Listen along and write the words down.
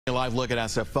A live look at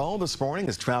SFO this morning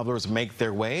as travelers make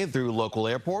their way through local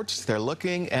airports. They're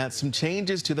looking at some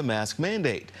changes to the mask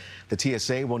mandate. The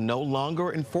TSA will no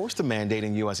longer enforce the mandate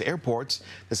in U.S. airports.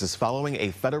 This is following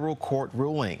a federal court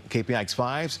ruling. KPIX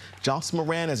 5's Jocelyn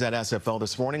Moran is at SFO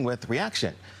this morning with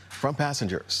reaction from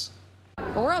passengers.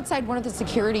 We're outside one of the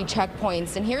security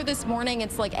checkpoints, and here this morning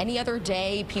it's like any other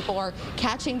day. People are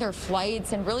catching their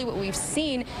flights, and really what we've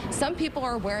seen, some people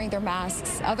are wearing their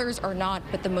masks, others are not,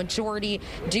 but the majority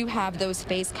do have those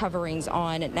face coverings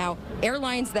on. Now,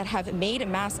 airlines that have made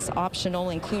masks optional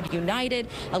include United,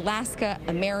 Alaska,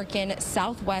 American,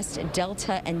 Southwest,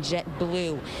 Delta, and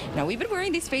JetBlue. Now, we've been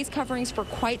wearing these face coverings for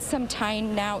quite some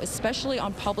time now, especially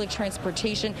on public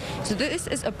transportation, so this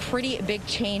is a pretty big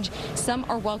change. Some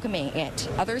are welcoming it.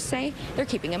 Others say they're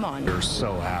keeping them on. We're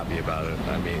so happy about it.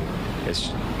 I mean, it's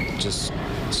just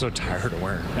so tired of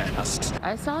wearing masks.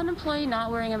 I saw an employee not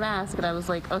wearing a mask, and I was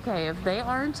like, okay, if they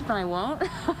aren't, then I won't.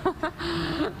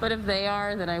 But if they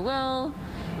are, then I will.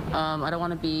 I don't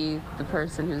want to be the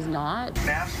person who's not.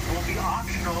 Masks will be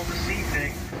optional this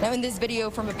evening. Now, in this video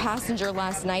from a passenger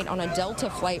last night on a Delta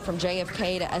flight from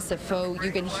JFK to SFO,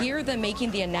 you can hear them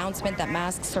making the announcement that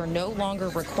masks are no longer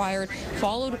required,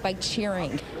 followed by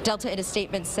cheering. Delta in a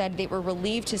statement said they were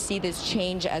relieved to see this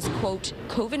change as, quote,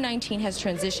 COVID-19 has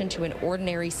transitioned to an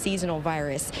ordinary seasonal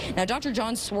virus. Now, Dr.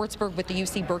 John Swartzberg with the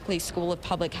UC Berkeley School of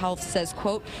Public Health says,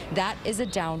 quote, that is a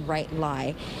downright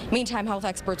lie. Meantime, health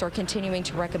experts are continuing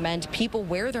to recommend people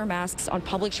wear their masks on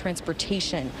public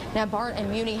transportation. Now, BART and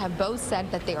Muni have both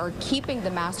said that they are keeping the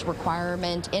mask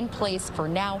requirement in place for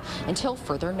now until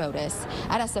further notice.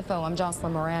 At SFO, I'm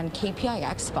Jocelyn Moran,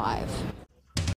 KPIX 5.